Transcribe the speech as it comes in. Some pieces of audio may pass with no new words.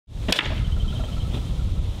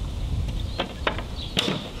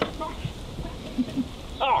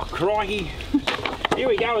crikey. Here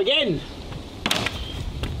we go again.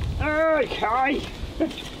 Okay.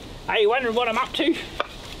 Are you wondering what I'm up to?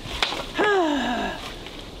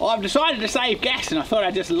 Well, I've decided to save gas and I thought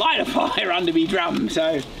I'd just light a fire under me drum.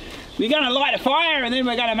 So we're going to light a fire and then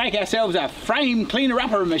we're going to make ourselves a frame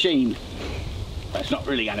cleaner-upper machine. Well, it's not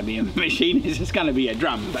really going to be a machine, it's just going to be a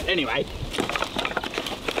drum. But anyway.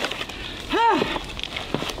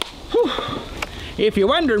 If you're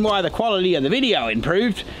wondering why the quality of the video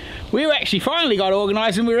improved, we actually finally got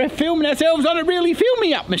organised and we were filming ourselves on a really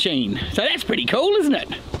film-me-up machine. So that's pretty cool, isn't it?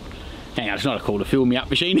 Hang on, it's not called a film-me-up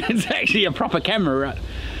machine, it's actually a proper camera.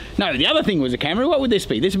 No, the other thing was a camera. What would this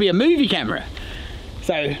be? This would be a movie camera.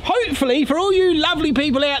 So hopefully, for all you lovely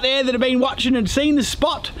people out there that have been watching and seen the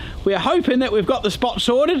spot, we're hoping that we've got the spot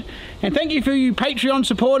sorted. And thank you for you Patreon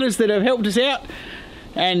supporters that have helped us out.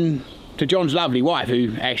 And to John's lovely wife,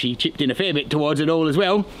 who actually chipped in a fair bit towards it all as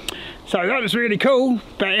well. So that was really cool.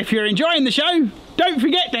 But if you're enjoying the show, don't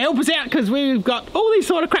forget to help us out, because we've got all this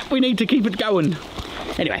sort of crap we need to keep it going.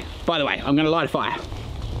 Anyway, by the way, I'm going to light a fire.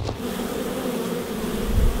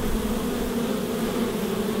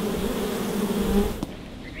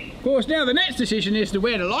 Of course, now the next decision is to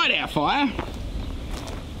where to light our fire.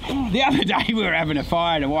 The other day we were having a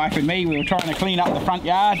fire, the wife and me, we were trying to clean up the front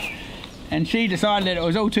yard, and she decided that it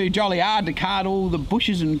was all too jolly hard to cart all the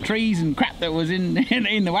bushes and trees and crap that was in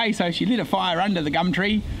the way, so she lit a fire under the gum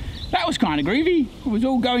tree. That was kind of groovy. It was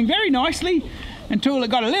all going very nicely until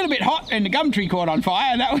it got a little bit hot and the gum tree caught on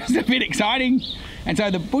fire. That was a bit exciting. And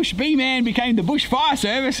so the bush bee man became the bush fire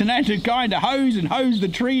service and had to kind of hose the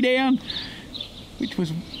tree down, which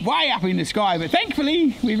was way up in the sky. But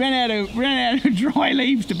thankfully we ran out of dry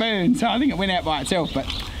leaves to burn, so I think it went out by itself. But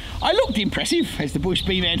I looked impressive as the bush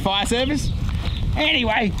bee man fire service.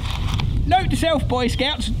 Anyway, note to self, Boy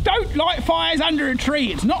Scouts, don't light fires under a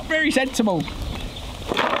tree. It's not very sensible.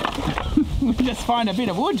 We'll just find a bit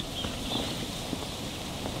of wood.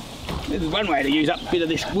 This is one way to use up a bit of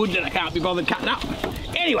this wood that I can't be bothered cutting up.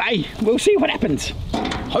 Anyway, we'll see what happens.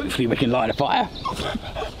 Hopefully we can light a fire.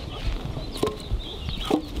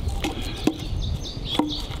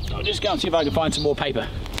 I'll just go and see if I can find some more paper.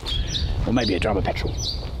 Or maybe a drum of petrol.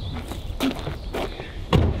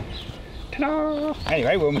 Ta-da!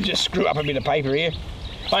 Anyway, we'll just screw up a bit of paper here.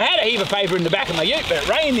 I had a heap of paper in the back of my ute, but it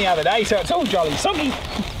rained the other day, so it's all jolly soggy.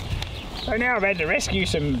 So now I've had to rescue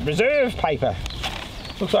some reserve paper.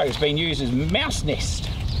 Looks like it's been used as mouse nest.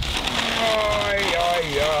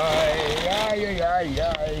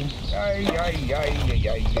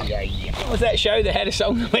 What was that show that had a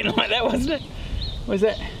song that went like that, wasn't it? Was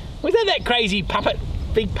that crazy puppet,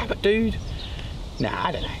 big puppet dude? Nah,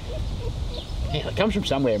 I don't know. Yeah, it comes from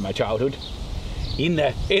somewhere in my childhood. In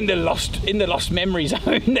the lost memory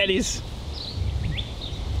zone, that is.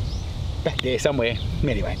 Back there somewhere.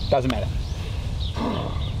 Anyway, doesn't matter.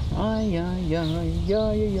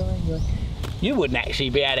 You wouldn't actually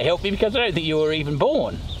be able to help me because I don't think you were even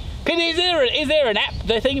born. Is there an app,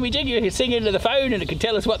 the thingamajig, you could sing into the phone and it could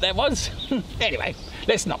tell us what that was? Anyway,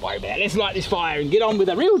 let's not worry about it. Let's light this fire and get on with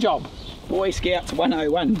the real job. Boy Scouts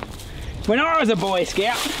 101. When I was a Boy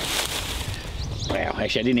Scout, well,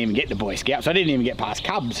 actually I didn't even get to Boy Scouts. I didn't even get past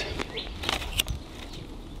Cubs.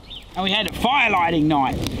 And we had a fire lighting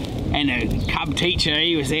night. And the cub teacher,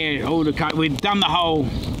 he was there, we'd done the whole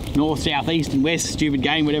north, south, east and west stupid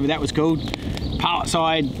game, whatever that was called. Pallet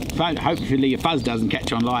side, hopefully your fuzz doesn't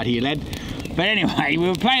catch on light here, lad. But anyway, we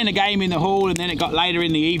were playing the game in the hall and then it got later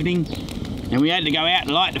in the evening and we had to go out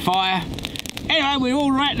and light the fire. Anyway, we all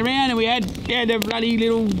ran around and we had the bloody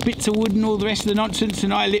little bits of wood and all the rest of the nonsense,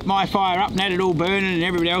 and I lit my fire up and had it all burning and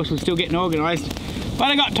everybody else was still getting organised. But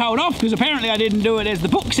I got told off because apparently I didn't do it as the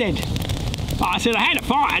book said. I said I had a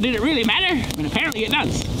fire, did it really matter? And apparently it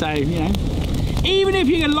does. So, you know, even if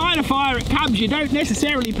you can light a fire at Cubs, you don't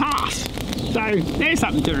necessarily pass. So, there's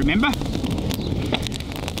something to remember.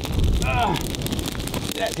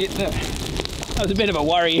 That's it. That was a bit of a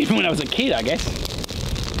worry even when I was a kid, I guess.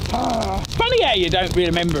 Funny how you don't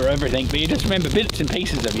really remember everything, but you just remember bits and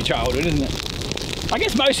pieces of your childhood, isn't it? I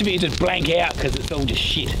guess most of it you just blank out because it's all just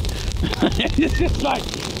shit. It's just like,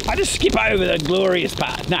 I just skip over the glorious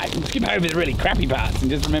parts. No, skip over the really crappy parts and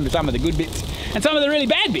just remember some of the good bits and some of the really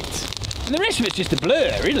bad bits. And the rest of it's just a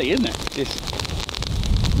blur, really, isn't it? Just,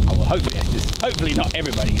 oh, well, hopefully not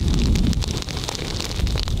everybody.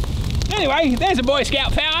 Anyway, there's a Boy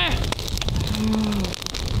Scout fire.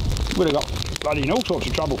 Would have got bloody in all sorts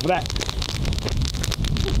of trouble for that.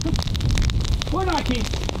 What I kids?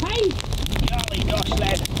 Hey! Golly gosh,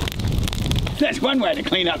 lad. That's one way to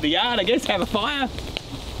clean up the yard, I guess, have a fire.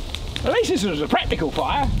 At least this was a practical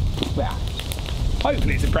fire. Well,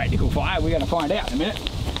 hopefully it's a practical fire. We're going to find out in a minute.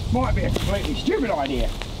 might be a completely stupid idea.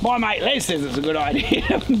 My mate Les says it's a good idea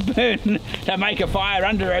to make a fire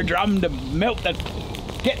under a drum to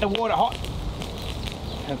get the water hot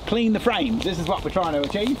and clean the frames. This is what we're trying to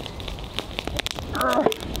achieve.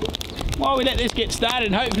 While we let this get started,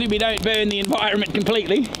 and hopefully we don't burn the environment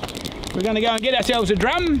completely, we're going to go and get ourselves a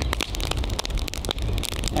drum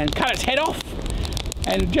and cut its head off,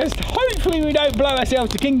 and just hopefully we don't blow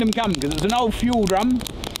ourselves to kingdom come, because it's an old fuel drum.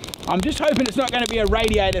 I'm just hoping it's not going to be a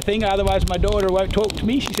radiator thing, otherwise my daughter won't talk to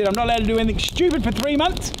me. She said I'm not allowed to do anything stupid for 3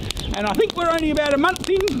 months, and I think we're only about a month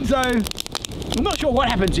in, so I'm not sure what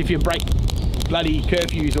happens if you break bloody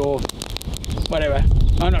curfews or whatever.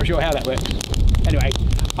 I'm not sure how that works. Anyway,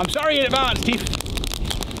 I'm sorry in advance, Tiff.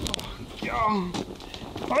 Oh,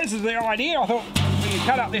 well, this is the idea. I thought we could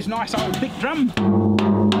cut up this nice old thick drum.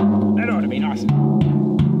 That ought to be nice.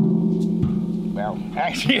 Well,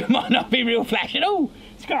 actually it might not be real flash at all.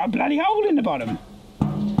 It's got a bloody hole in the bottom.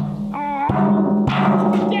 Oh,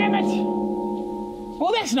 damn it!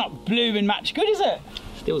 Well, that's not blooming much good, is it?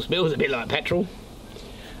 Still smells a bit like petrol.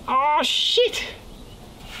 Oh, shit!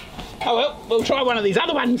 Oh well, we'll try one of these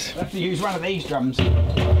other ones. We'll have to use one of these drums. So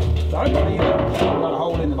hopefully it's got a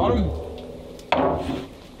hole in the bottom.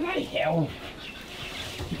 Bloody hell.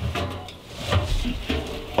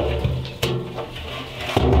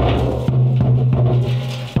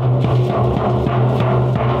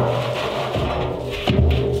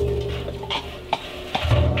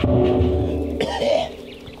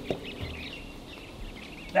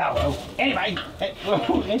 Oh well, anyway,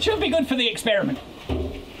 it should be good for the experiment.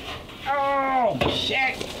 Oh,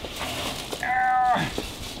 shit!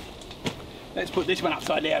 Let's put this one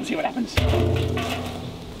upside down and see what happens.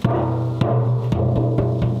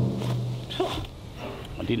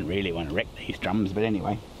 I didn't really want to wreck these drums, but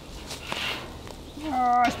anyway.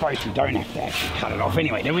 I suppose we don't have to actually cut it off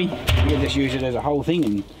anyway, do we? We can just use it as a whole thing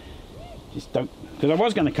and just don't... Because I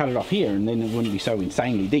was going to cut it off here and then it wouldn't be so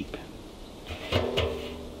insanely deep.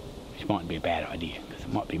 Which might be a bad idea, because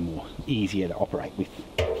it might be more easier to operate with.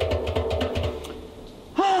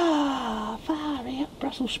 Ah, far out,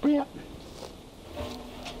 Brussels sprout.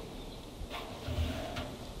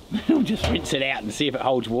 We'll just rinse it out and see if it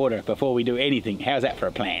holds water before we do anything. How's that for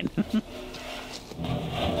a plan? Oh,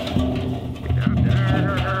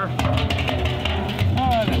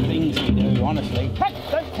 the things we do, honestly. Hey,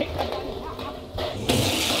 don't pick that.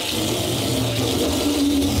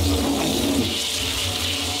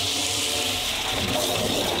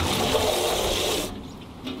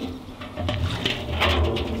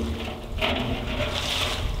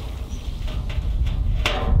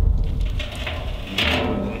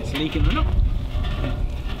 Leaking or not.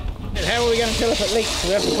 How are we going to tell if it leaks?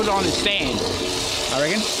 We have to put it on a stand, I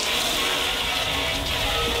reckon.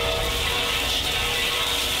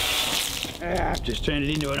 I've just turned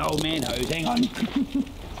it into an old man hose, hang on.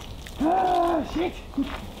 Ah, shit.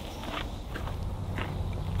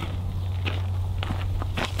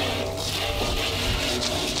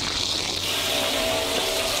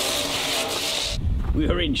 We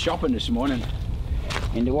were in shopping this morning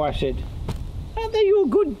and the wife said, "Aren't they your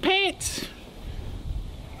good pants?"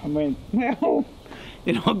 I went, well,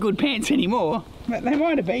 they're not good pants anymore, but they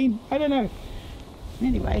might have been, I don't know.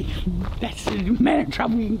 Anyway, that's the amount of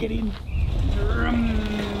trouble you can get in.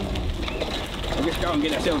 We'll just go and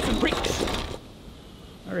get ourselves some bricks.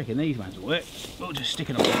 I reckon these ones will work. We'll just stick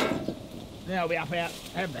it on. They'll be up out,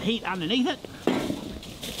 have the heat underneath it.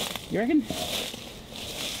 You reckon?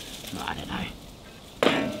 I don't know.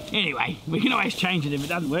 Anyway, we can always change it if it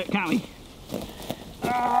doesn't work, can't we?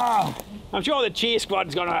 Oh, I'm sure the cheer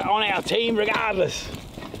squad's on our team regardless.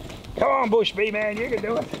 Come on, Bush Bee man, you can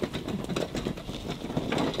do it.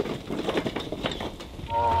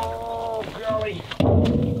 Oh, golly.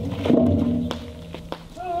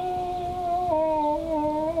 Oh.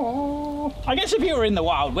 I guess if you were in the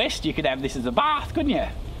Wild West, you could have this as a bath, couldn't you?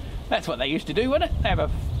 That's what they used to do, wouldn't it? They have a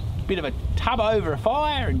bit of a tub over a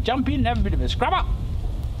fire and jump in and have a bit of a scrub up.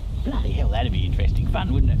 Bloody hell, that'd be interesting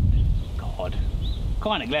fun, wouldn't it? God.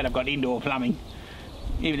 Kind of glad I've got indoor plumbing,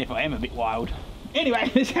 even if I am a bit wild. Anyway,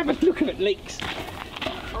 let's have a look if it leaks.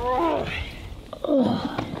 Oh.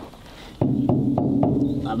 Oh.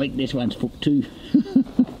 I think this one's fucked too.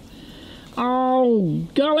 Oh,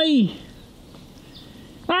 golly.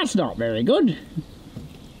 That's not very good.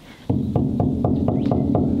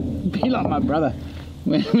 Be like my brother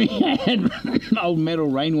when we had old metal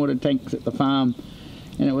rainwater tanks at the farm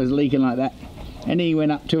and it was leaking like that. And he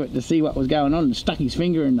went up to it to see what was going on and stuck his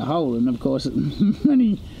finger in the hole, and of course when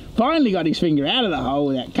he finally got his finger out of the hole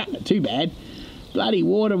without cutting it too bad, bloody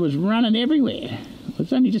water was running everywhere. It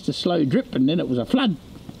was only just a slow drip and then it was a flood.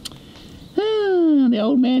 The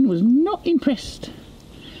old man was not impressed.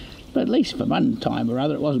 But at least for one time or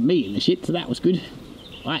other it wasn't me in the shit, so that was good.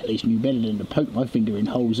 I at least knew better than to poke my finger in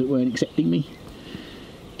holes that weren't accepting me.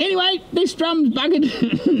 Anyway, this drum's buggered,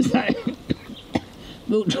 so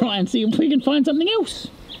we'll try and see if we can find something else.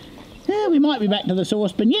 We might be back to the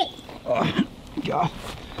saucepan yet. Oh, God.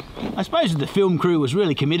 I suppose if the film crew was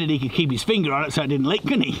really committed, he could keep his finger on it so it didn't leak,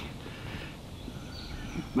 couldn't he?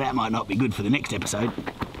 That might not be good for the next episode.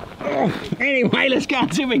 Oh, anyway, let's go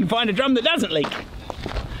and see if we can find a drum that doesn't leak.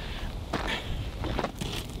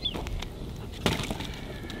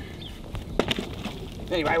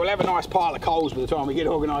 Anyway, we'll have a nice pile of coals by the time we get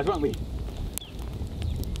organised, won't we?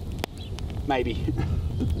 Maybe.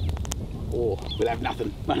 Or we'll have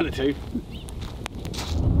nothing, one of the two.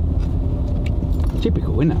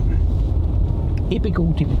 Typical, isn't it?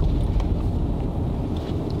 Typical, typical.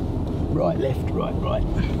 Right, left, right, right.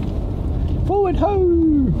 Forward,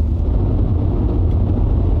 ho!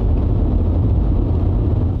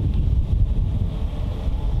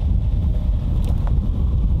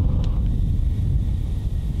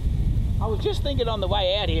 I was just thinking on the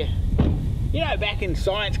way out here, you know, back in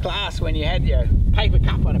science class when you had your paper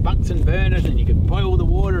cup on a Bunsen burner and you could boil the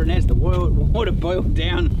water, and as the water boiled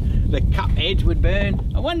down, the cup edge would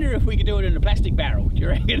burn. I wonder if we could do it in a plastic barrel. Do you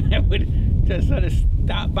reckon that would just sort of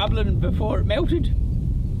start bubbling before it melted?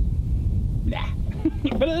 Nah.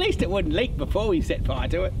 But at least it wouldn't leak before we set fire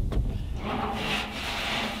to it.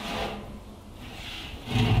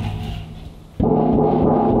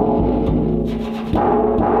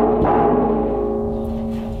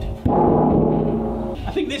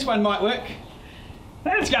 I think this one might work.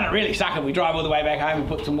 It's going to really suck if we drive all the way back home and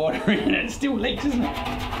put some water in and it still leaks, isn't it?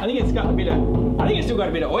 I think it's got a bit of, I think it's still got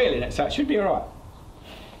a bit of oil in it, so it should be alright.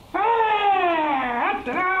 Ah,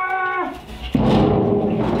 ta-da!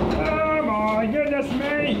 Oh my goodness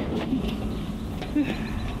me!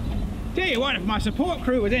 Tell you what, if my support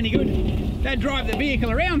crew was any good, they'd drive the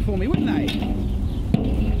vehicle around for me, wouldn't they?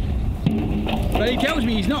 But he tells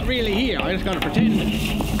me he's not really here. I just got to pretend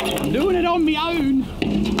that I'm doing it on my own.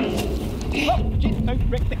 Oh, shit, don't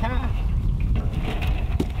wreck the car.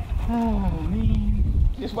 Oh, man.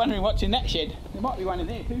 Just wondering what's in that shed. There might be one in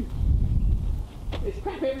there too. There's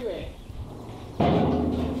crap everywhere.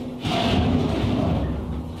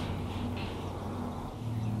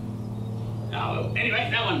 Oh, well, anyway,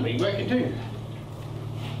 that one will be working too.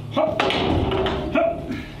 Hop, hop.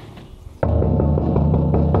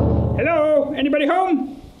 Hello, anybody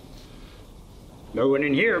home? No one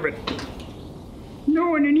in here, but no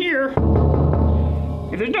one in here.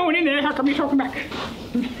 If there's no one in there, how come you're talking back?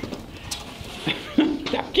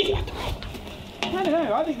 Now, get out the way. I don't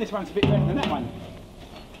know, I think this one's a bit better than that one.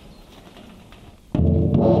 I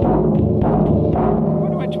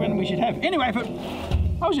wonder which one we should have. Anyway, if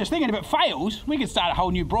I was just thinking if it fails, we could start a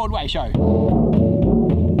whole new Broadway show. I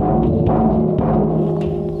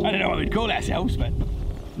don't know what we'd call ourselves, but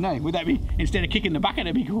no, would that be, instead of kicking the bucket,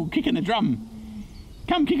 it'd be called kicking the drum.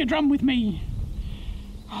 Come kick a drum with me.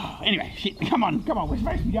 Oh, anyway, shit, come on, we're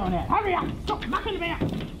supposed to be going out. Hurry up, stop mucking about.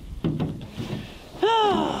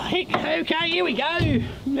 Oh, heck, okay, here we go.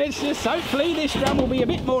 Let's just, hopefully this drum will be a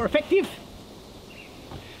bit more effective.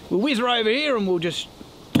 We'll whiz her over here and we'll just,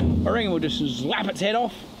 I reckon we'll just slap its head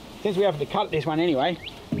off. Since we have to cut this one anyway,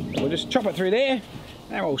 we'll just chop it through there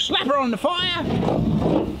and we'll slap her on the fire.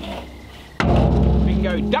 We can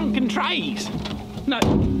go Duncan trays. No,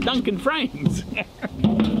 Duncan frames.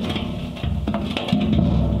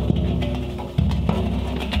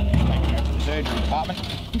 Surgery department.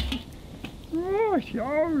 Oh,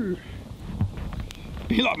 yo.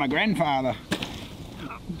 Be like my grandfather.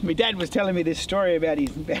 My dad was telling me this story about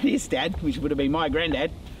his dad, which would have been my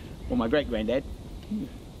granddad, or my great-granddad.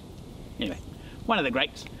 Anyway, one of the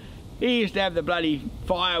greats. He used to have the bloody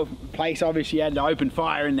fireplace, obviously he had to open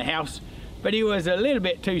fire in the house, but he was a little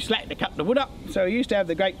bit too slack to cut the wood up, so he used to have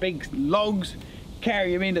the great big logs,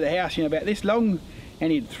 carry them into the house, you know, about this long,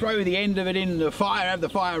 and he'd throw the end of it in the fire, have the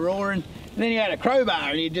fire roaring, and then he had a crowbar,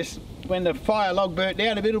 and he'd just, when the fire log burnt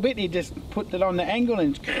down a little bit, he'd just put it on the angle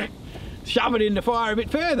and shove it in the fire a bit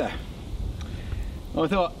further. I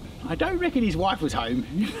thought, I don't reckon his wife was home.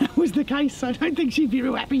 If that was the case, I don't think she'd be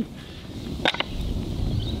real happy.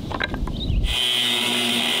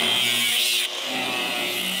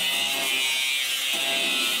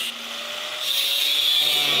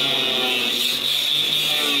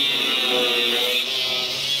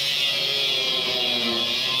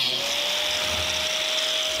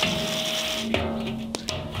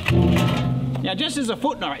 Now, just as a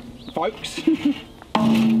footnote, folks,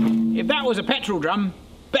 if that was a petrol drum,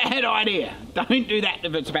 bad idea. Don't do that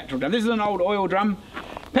if it's a petrol drum. This is an old oil drum.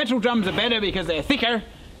 Petrol drums are better because they're thicker,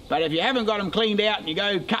 but if you haven't got them cleaned out and you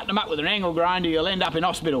go cutting them up with an angle grinder, you'll end up in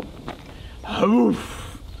hospital.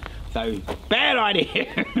 Oof. So, bad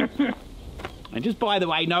idea. And just by the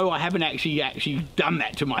way, no, I haven't actually done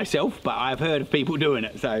that to myself, but I've heard of people doing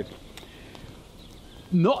it, so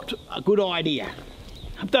not a good idea.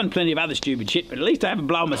 I've done plenty of other stupid shit, but at least I haven't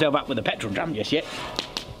blown myself up with a petrol drum just yet.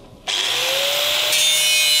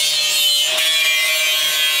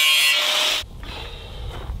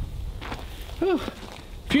 A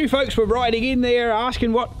few folks were writing in there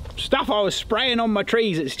asking what stuff I was spraying on my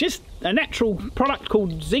trees. It's just a natural product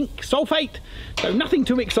called zinc sulfate, so nothing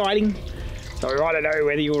too exciting. So I don't know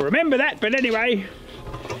whether you'll remember that, but anyway,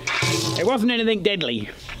 it wasn't anything deadly.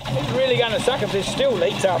 It's really going to suck if this still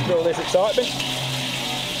leaks after all this excitement.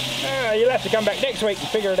 You'll have to come back next week and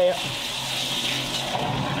figure it out.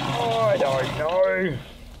 I don't know.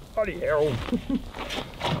 Bloody hell.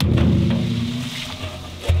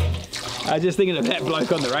 I was just thinking of that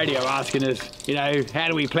bloke on the radio asking us, you know, how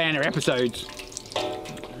do we plan our episodes?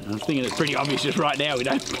 I was thinking it's pretty obvious just right now we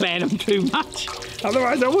don't plan them too much.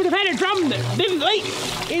 Otherwise I would have had a drum that didn't leak.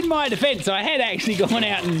 In my defence, I had actually gone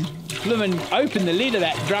out and blooming opened the lid of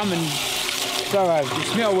that drum and so I could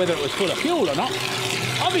smell whether it was full of fuel or not.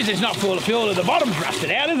 Obviously it's not full of fuel if the bottom's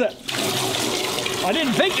rusted out, is it? I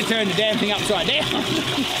didn't think to turn the damn thing upside down.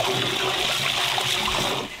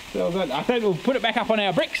 So I think we'll put it back up on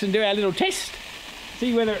our bricks and do our little test,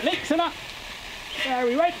 see whether it leaks or not. So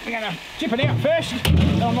we won't. We're going to chip it out first, so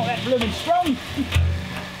I'm not that blooming strong.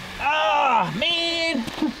 Ah, man!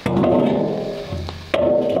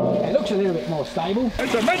 It looks a little bit more stable.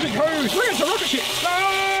 It's a magic hose! Look, it's a rocket ship!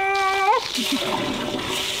 Ah!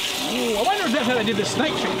 Oh, I wonder if that's how they did the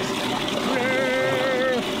snake tricks.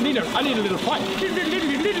 I need a little pipe.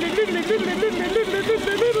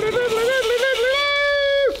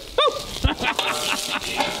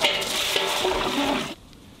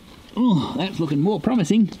 Oh, that's looking more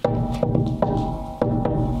promising. La,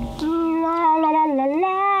 la, la, la,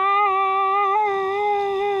 la.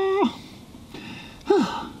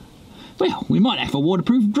 Well, we might have a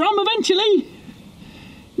waterproof drum eventually.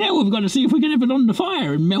 Now we've got to see if we can have it on the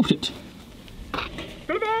fire and melt it.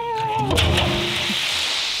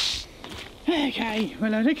 Okay,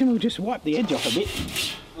 well I reckon we'll just wipe the edge off a bit.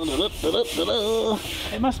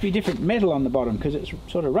 It must be different metal on the bottom because it's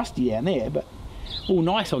sort of rusty down there, but all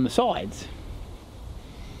nice on the sides.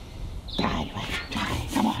 Anyway,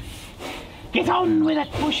 come on. Get on with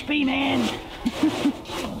it, bush bee man.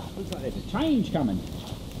 Looks like there's a change coming.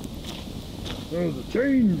 There's a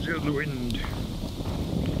change in the wind.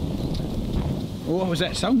 Oh, what was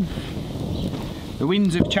that song? The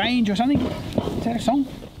Winds of Change or something? Is that a song?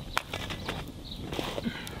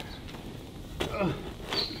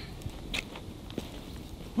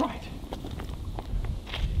 Right.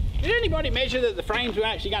 Did anybody measure that the frames were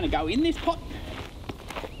actually going to go in this pot?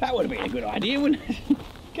 That would have been a good idea, wouldn't it?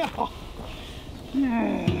 God.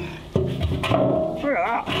 Look at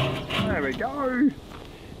that. There we go.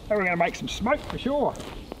 Now we're going to make some smoke for sure.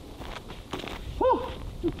 Whew.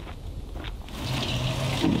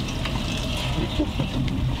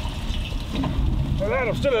 Well, glad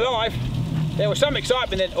I'm still alive. There was some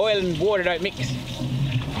excitement that oil and water don't mix,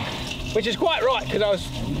 which is quite right, because I was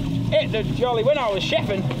at the jolly, when I was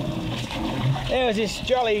chefing, there was this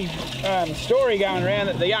jolly story going around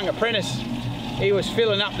that the young apprentice, he was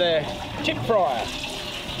filling up the chip fryer,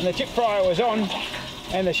 and the chip fryer was on,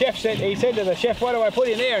 and the chef said, he said to the chef, what do I put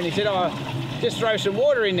in there? And he said, oh, just throw some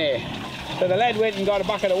water in there. So the lad went and got a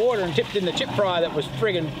bucket of water and tipped in the chip fryer that was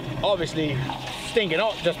friggin' obviously stinking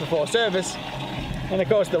hot just before service. And of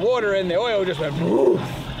course the water and the oil just went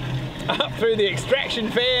up through the extraction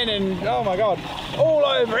fan and oh my god, all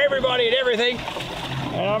over everybody and everything.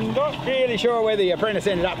 And I'm not really sure whether the apprentice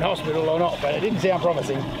ended up in hospital or not, but it didn't sound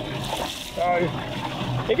promising. So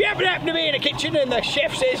if you happen to be in a kitchen and the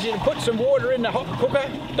chef says you put some water in the hot cooker,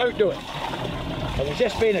 don't do it. It was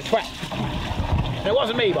just being a twat. And it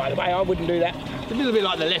wasn't me, by the way, I wouldn't do that. It's a little bit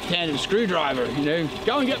like the left-handed screwdriver, you know.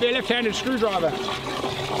 Go and get me a left-handed screwdriver.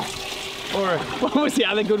 Or, what was the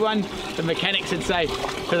other good one? The mechanics would say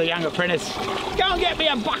to the young apprentice, go and get me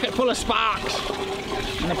a bucket full of sparks.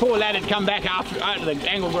 And the poor lad would come back after the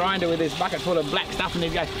angle grinder with his bucket full of black stuff and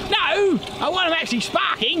he'd go, no, I want them actually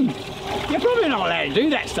sparking. You're probably not allowed to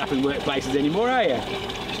do that stuff in workplaces anymore, are you?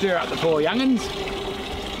 Stir up the poor young'uns.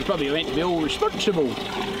 You're probably meant to be all responsible.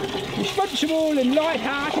 Responsible and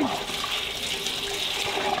light-hearted.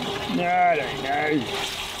 No, I don't know.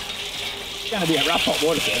 It's going to be a rough hot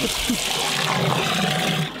water service.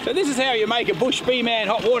 So this is how you make a bush bee man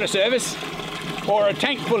hot water service, or a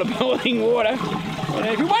tank full of boiling water. And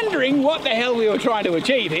if you're wondering what the hell we were trying to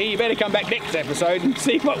achieve here, you better come back next episode and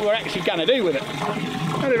see what we're actually going to do with it.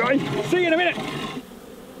 Anyway, see you in a minute.